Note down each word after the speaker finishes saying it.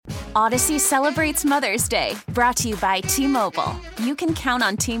Odyssey celebrates Mother's Day, brought to you by T-Mobile. You can count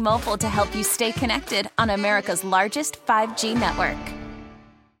on T-Mobile to help you stay connected on America's largest 5G network.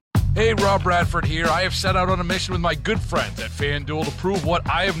 Hey, Rob Bradford here. I have set out on a mission with my good friends at FanDuel to prove what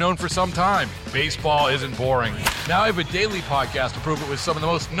I have known for some time. Baseball isn't boring. Now I have a daily podcast to prove it with some of the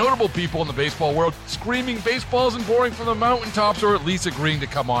most notable people in the baseball world, screaming baseball isn't boring from the mountaintops, or at least agreeing to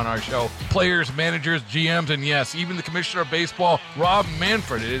come on our show. Players, managers, GMs, and yes, even the commissioner of baseball, Rob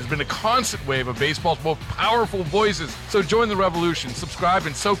Manfred. It has been a constant wave of baseball's most powerful voices. So join the revolution. Subscribe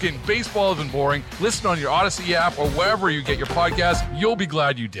and soak in Baseball Isn't Boring. Listen on your Odyssey app or wherever you get your podcasts. You'll be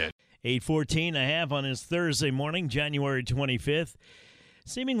glad you did. 8:14.5 on his Thursday morning, January 25th.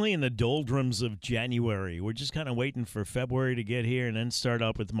 Seemingly in the doldrums of January. We're just kind of waiting for February to get here and then start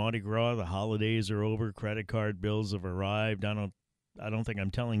up with Mardi Gras. The holidays are over. Credit card bills have arrived. I don't think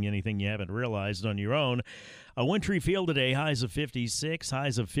I'm telling you anything you haven't realized on your own. A wintry feel today, highs of 56,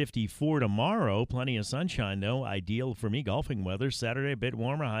 highs of 54 tomorrow. Plenty of sunshine, though. Ideal for me golfing weather. Saturday, a bit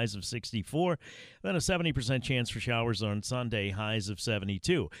warmer, highs of 64. Then a 70% chance for showers on Sunday, highs of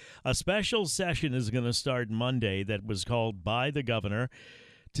 72. A special session is going to start Monday that was called by the governor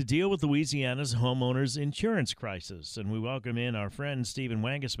to deal with Louisiana's homeowners insurance crisis. And we welcome in our friend Stephen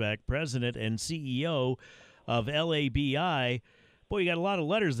Wangesbeck, president and CEO of LABI. Boy, you got a lot of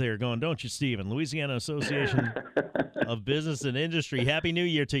letters there going, don't you, Stephen? Louisiana Association of Business and Industry. Happy New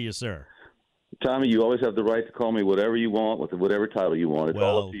Year to you, sir. Tommy, you always have the right to call me whatever you want with whatever title you want. It's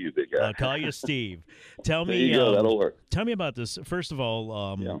all up to you, big guy. I'll call you Steve. Tell me, there you go. That'll work. Tell me about this. First of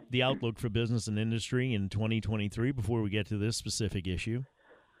all, the outlook for business and industry in 2023 before we get to this specific issue.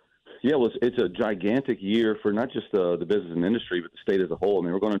 Yeah, well, it's a gigantic year for not just the business and industry, but the state as a whole. I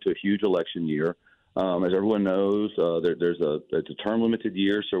mean, we're going into a huge election year. As everyone knows, it's a term-limited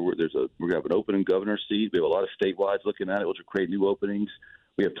year, so we're going to have an open governor's seat. We have a lot of statewide looking at it, which will create new openings.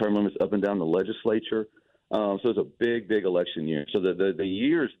 We have term limits up and down the legislature. So it's a big, big election year. So the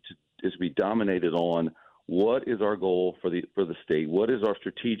year is to be dominated on what is our goal for the state, what is our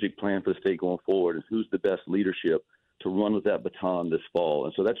strategic plan for the state going forward, and who's the best leadership to run with that baton this fall.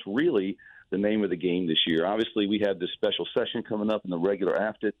 And so that's really the name of the game this year. Obviously, we have this special session coming up and the regular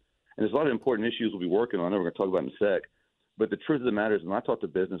after it. And there's a lot of important issues we'll be working on that we're going to talk about in a sec. But the truth of the matter is, when I talk to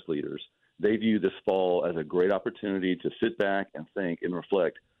business leaders, they view this fall as a great opportunity to sit back and think and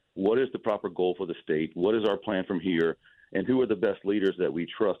reflect, what is the proper goal for the state? What is our plan from here? And who are the best leaders that we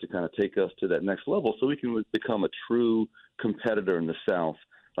trust to kind of take us to that next level so we can become a true competitor in the South,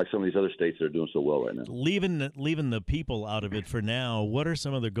 like some of these other states that are doing so well right now. Leaving the people out of it for now, what are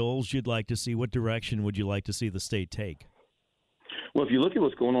some of the goals you'd like to see? What direction would you like to see the state take? Well, if you look at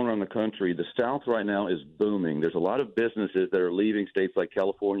what's going on around the country, the South right now is booming. There's a lot of businesses that are leaving states like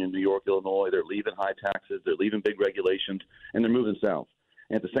California, New York, Illinois. They're leaving high taxes. They're leaving big regulations, and they're moving south.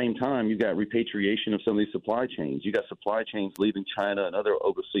 And at the same time, you've got repatriation of some of these supply chains. You've got supply chains leaving China and other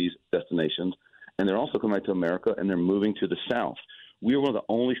overseas destinations, and they're also coming back to America, and they're moving to the South. We are one of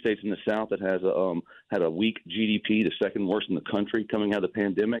the only states in the South that has had a weak GDP, the second worst in the country coming out of the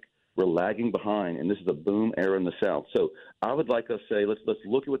pandemic. We're lagging behind, and this is a boom era in the South. So I would like us to say, let's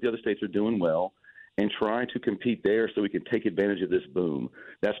look at what the other states are doing well and try to compete there so we can take advantage of this boom.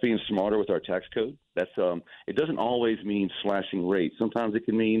 That's being smarter with our tax code. That's it doesn't always mean slashing rates. Sometimes it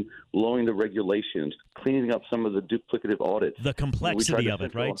can mean lowering the regulations, cleaning up some of the duplicative audits. The complexity of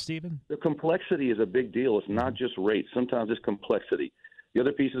it, right, Stephen? The complexity is a big deal. It's not just rates. Sometimes it's complexity. The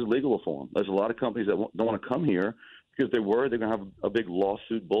other piece is legal reform. There's a lot of companies that don't want to come here because they're worried they're going to have a big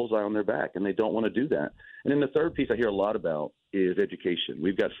lawsuit bullseye on their back, and they don't want to do that. And then the third piece I hear a lot about is education.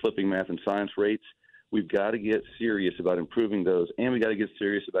 We've got slipping math and science rates. We've got to get serious about improving those, and we've got to get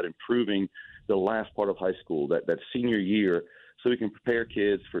serious about improving the last part of high school, that senior year, so we can prepare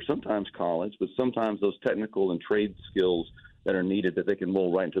kids for sometimes college, but sometimes those technical and trade skills that are needed that they can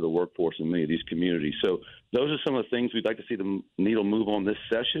roll right into the workforce in many of these communities. So those are some of the things we'd like to see the needle move on this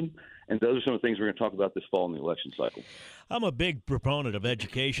session, and those are some of the things we're going to talk about this fall in the election cycle. I'm a big proponent of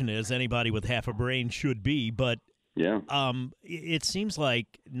education, as anybody with half a brain should be, but yeah, it seems like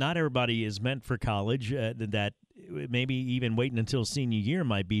not everybody is meant for college, that maybe even waiting until senior year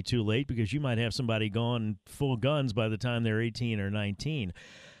might be too late because you might have somebody going full guns by the time they're 18 or 19.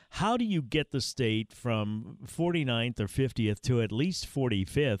 How do you get the state from 49th or 50th to at least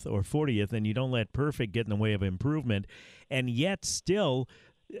 45th or 40th, and you don't let perfect get in the way of improvement, and yet still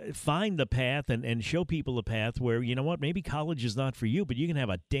find the path and show people a path where, you know what, maybe college is not for you, but you can have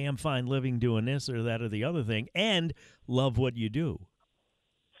a damn fine living doing this or that or the other thing and love what you do?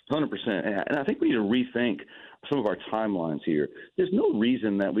 100%. And I think we need to rethink some of our timelines here. There's no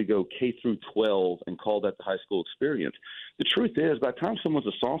reason that we go K through 12 and call that the high school experience. The truth is, by the time someone's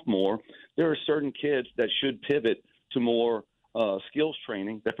a sophomore, there are certain kids that should pivot to more skills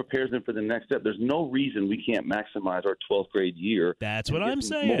training that prepares them for the next step. There's no reason we can't maximize our 12th grade year. That's what I'm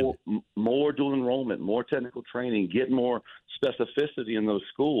saying. More dual enrollment, more technical training, get more specificity in those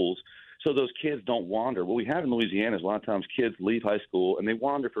schools so those kids don't wander. What we have in Louisiana is a lot of times kids leave high school and they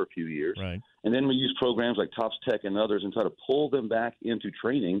wander for a few years. Right. And then we use programs like Tops Tech and others and try to pull them back into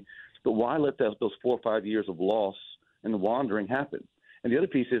training. But why let those 4 or 5 years of loss and the wandering happen? And the other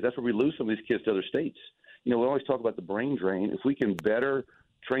piece is that's where we lose some of these kids to other states. We always talk about the brain drain. If we can better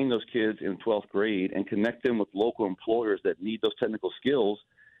train those kids in 12th grade and connect them with local employers that need those technical skills,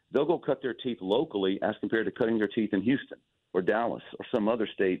 they'll go cut their teeth locally as compared to cutting their teeth in Houston or Dallas or some other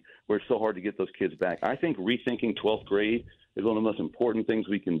state where it's so hard to get those kids back. I think rethinking 12th grade is one of the most important things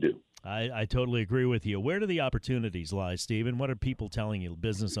we can do. I totally agree with you. Where do the opportunities lie, Stephen? What are people telling you,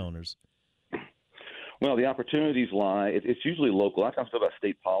 business owners? Well, the opportunities lie. It's usually local. I talk about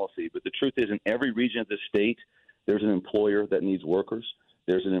state policy, but the truth is in every region of the state, there's an employer that needs workers.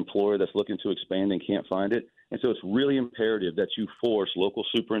 There's an employer that's looking to expand and can't find it. And so it's really imperative that you force local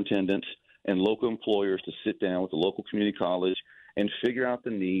superintendents and local employers to sit down with the local community college and figure out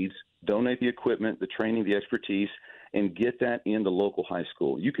the needs, donate the equipment, the training, the expertise, and get that in the local high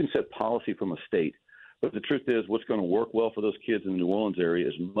school. You can set policy from a state, but the truth is what's going to work well for those kids in the New Orleans area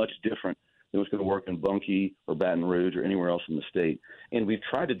is much different than what's going to work in Bunkie or Baton Rouge or anywhere else in the state. And we've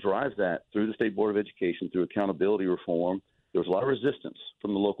tried to drive that through the State Board of Education, through accountability reform. There was a lot of resistance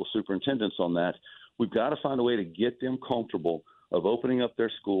from the local superintendents on that. We've got to find a way to get them comfortable of opening up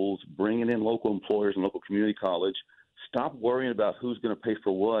their schools, bringing in local employers and local community college. Stop worrying about who's going to pay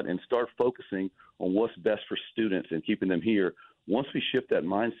for what and start focusing on what's best for students and keeping them here. Once we shift that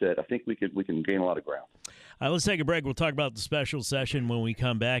mindset, I think we can gain a lot of ground. Let's take a break. We'll talk about the special session when we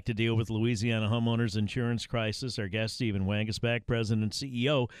come back to deal with Louisiana homeowners insurance crisis. Our guest, Stephen Wangesbach, President and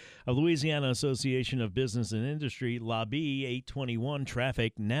CEO of Louisiana Association of Business and Industry, LABI 821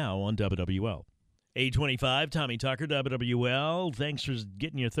 Traffic, now on WWL. 825, Tommy Tucker, WWL. Thanks for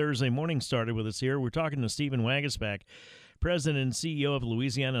getting your Thursday morning started with us here. We're talking to Stephen Wangesbach, President and CEO of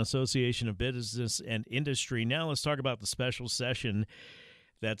Louisiana Association of Business and Industry. Now let's talk about the special session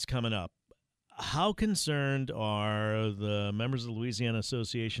that's coming up. How concerned are the members of the Louisiana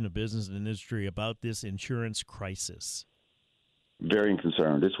Association of Business and Industry about this insurance crisis? Very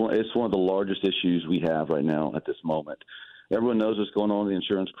concerned. It's one of the largest issues we have right now at this moment. Everyone knows what's going on in the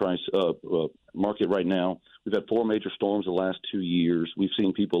insurance market right now. We've had 4 major storms the last 2 years. We've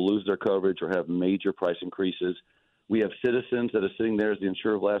seen people lose their coverage or have major price increases. We have citizens that are sitting there as the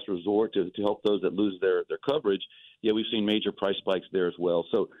insurer of last resort to help those that lose their coverage. Yeah, we've seen major price spikes there as well.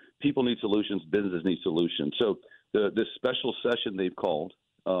 So people need solutions. Businesses need solutions. So this special session they've called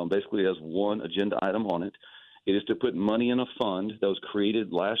basically has one agenda item on it. It is to put money in a fund that was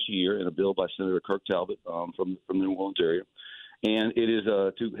created last year in a bill by Senator Kirk Talbot from the New Orleans area. And it is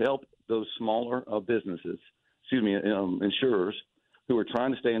to help those smaller businesses, insurers, who are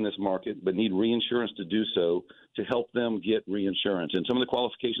trying to stay in this market but need reinsurance to do so, to help them get reinsurance. And some of the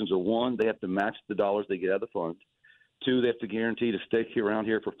qualifications are, 1, they have to match the dollars they get out of the fund. 2, they have to guarantee to stay around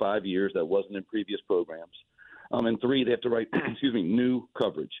here for 5 years. That wasn't in previous programs. And 3, they have to write, new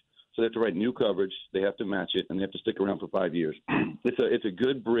coverage. So they have to write new coverage. They have to match it, and they have to stick around for 5 years. It's a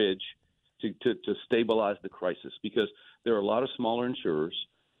good bridge to stabilize the crisis, because there are a lot of smaller insurers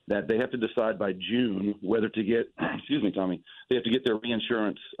that they have to decide by June whether to get, Tommy, they have to get their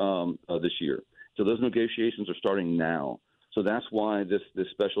reinsurance this year. So those negotiations are starting now. So that's why this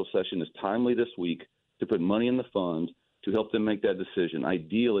special session is timely this week, to put money in the fund to help them make that decision.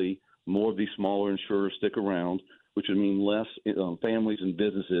 Ideally, more of these smaller insurers stick around, which would mean less families and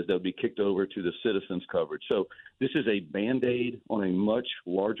businesses that would be kicked over to the citizens coverage. So this is a Band-Aid on a much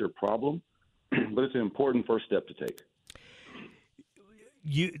larger problem, but it's an important first step to take.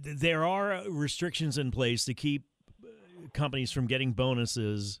 There are restrictions in place to keep companies from getting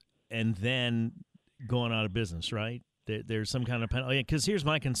bonuses and then going out of business, right? There's some kind of penalty. Because here's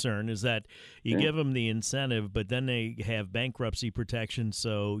my concern is that you give them the incentive, but then they have bankruptcy protection,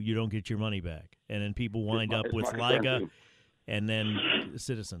 so you don't get your money back. And then people wind up with LIGA and then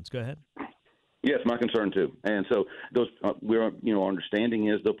Citizens. Go ahead. Yes, my concern too. And so those, our understanding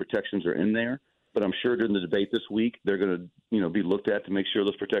is those protections are in there. But I'm sure during the debate this week, they're going to, be looked at to make sure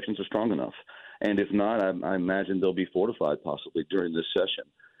those protections are strong enough. And if not, I imagine they'll be fortified possibly during this session.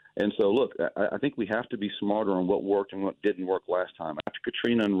 And so, look, I think we have to be smarter on what worked and what didn't work last time. After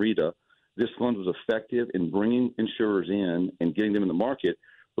Katrina and Rita, this fund was effective in bringing insurers in and getting them in the market.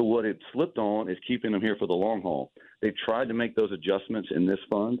 But what it slipped on is keeping them here for the long haul. They've tried to make those adjustments in this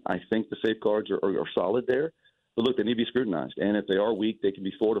fund. I think the safeguards are solid there. But look, they need to be scrutinized. And if they are weak, they can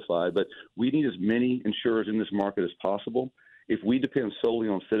be fortified. But we need as many insurers in this market as possible. If we depend solely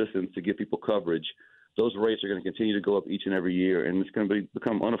on Citizens to give people coverage, those rates are going to continue to go up each and every year, and it's going to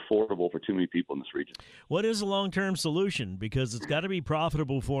become unaffordable for too many people in this region. What is a long-term solution? Because it's got to be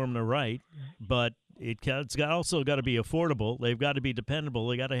profitable for them to write, but it's also got to be affordable. They've got to be dependable.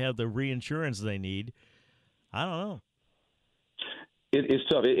 They got to have the reinsurance they need. I don't know. It's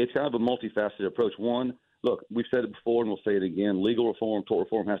tough. It's kind of a multifaceted approach. One, look, we've said it before and we'll say it again. Legal reform, tort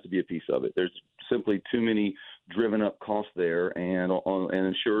reform has to be a piece of it. There's simply too many driven up costs there, and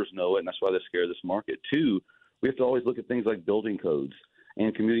insurers know it, and that's why they scare this market. Two, we have to always look at things like building codes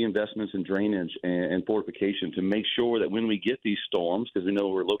and community investments in drainage and fortification to make sure that when we get these storms, because we know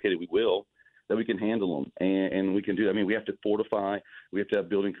where we're located, we will, that we can handle them, and we can do that. I mean, we have to fortify. We have to have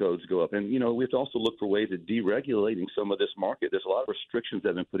building codes go up. And, we have to also look for ways of deregulating some of this market. There's a lot of restrictions that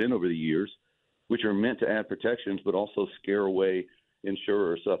have been put in over the years, which are meant to add protections but also scare away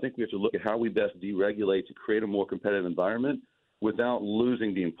insurers. So I think we have to look at how we best deregulate to create a more competitive environment without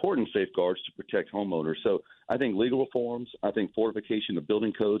losing the important safeguards to protect homeowners. So I think legal reforms, I think fortification of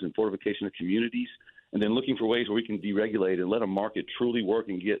building codes and fortification of communities, and then looking for ways where we can deregulate and let a market truly work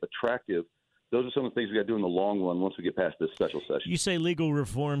and get attractive. Those are some of the things we got to do in the long run once we get past this special session. You say legal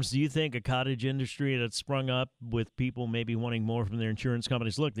reforms. Do you think a cottage industry that's sprung up with people maybe wanting more from their insurance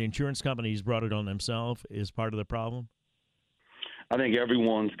companies? Look, the insurance companies brought it on themselves is part of the problem? I think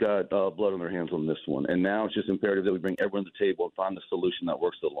everyone's got blood on their hands on this one. And now it's just imperative that we bring everyone to the table and find the solution that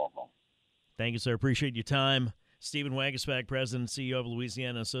works for the long haul. Thank you, sir. Appreciate your time. Stephen Waguespack, President and CEO of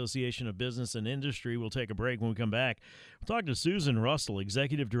Louisiana Association of Business and Industry. We'll take a break. When we come back, we'll talk to Susan Russell,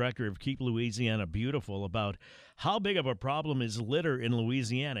 Executive Director of Keep Louisiana Beautiful, about how big of a problem is litter in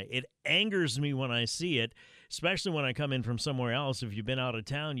Louisiana. It angers me when I see it, especially when I come in from somewhere else. If you've been out of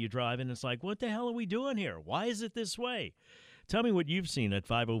town, you drive in, it's like, what the hell are we doing here? Why is it this way? Tell me what you've seen at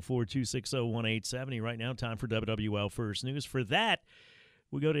 504-260-1870. Right now, time for WWL First News. For that,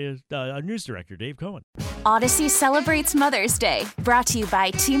 we go to our news director, Dave Cohen. Odyssey celebrates Mother's Day, brought to you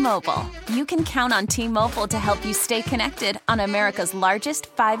by T-Mobile. You can count on T-Mobile to help you stay connected on America's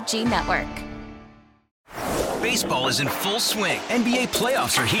largest 5G network. Baseball is in full swing. NBA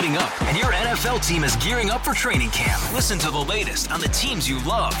playoffs are heating up, and your NFL team is gearing up for training camp. Listen to the latest on the teams you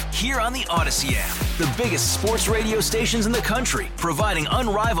love here on the Odyssey app. The biggest sports radio stations in the country, providing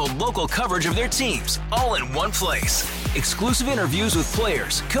unrivaled local coverage of their teams, all in one place. Exclusive interviews with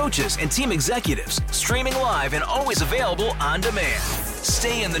players, coaches, and team executives, streaming live and always available on demand.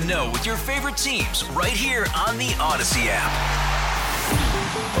 Stay in the know with your favorite teams right here on the Odyssey app.